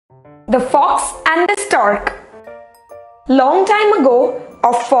The Fox and the Stork. Long time ago,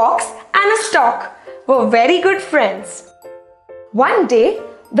 a fox and a stork were very good friends. One day,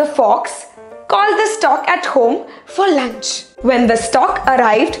 the fox called the stork at home for lunch. When the stork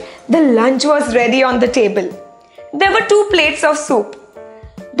arrived, the lunch was ready on the table. There were 2 plates of soup.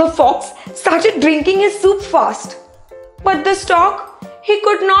 The fox started drinking his soup fast. But the stork, he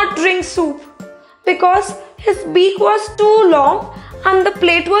could not drink soup because his beak was too long and the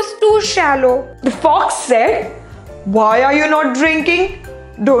plate was too shallow. The fox said, "Why are you not drinking?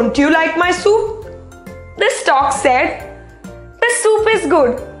 Don't you like my soup?" The stork said, "The soup is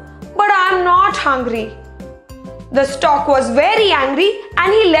good, but I am not hungry." The stork was very angry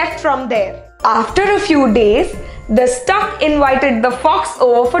and he left from there. After a few days, the stork invited the fox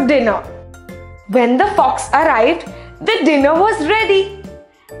over for dinner. When the fox arrived, the dinner was ready.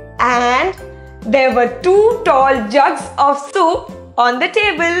 And there were 2 tall jugs of soup on the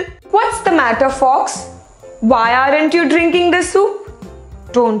table. "What's the matter, fox? Why aren't you drinking the soup?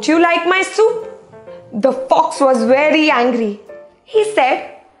 Don't you like my soup?" The fox was very angry. He said,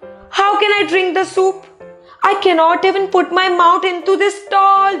 "How can I drink the soup? I cannot even put my mouth into this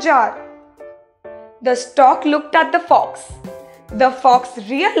tall jar." The stork looked at the fox. The fox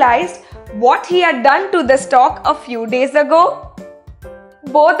realized what he had done to the stork a few days ago.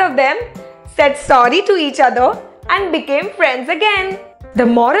 Both of them said sorry to each other and became friends again. The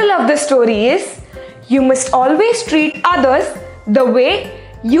moral of the story is, you must always treat others the way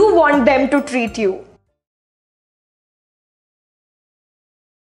you want them to treat you.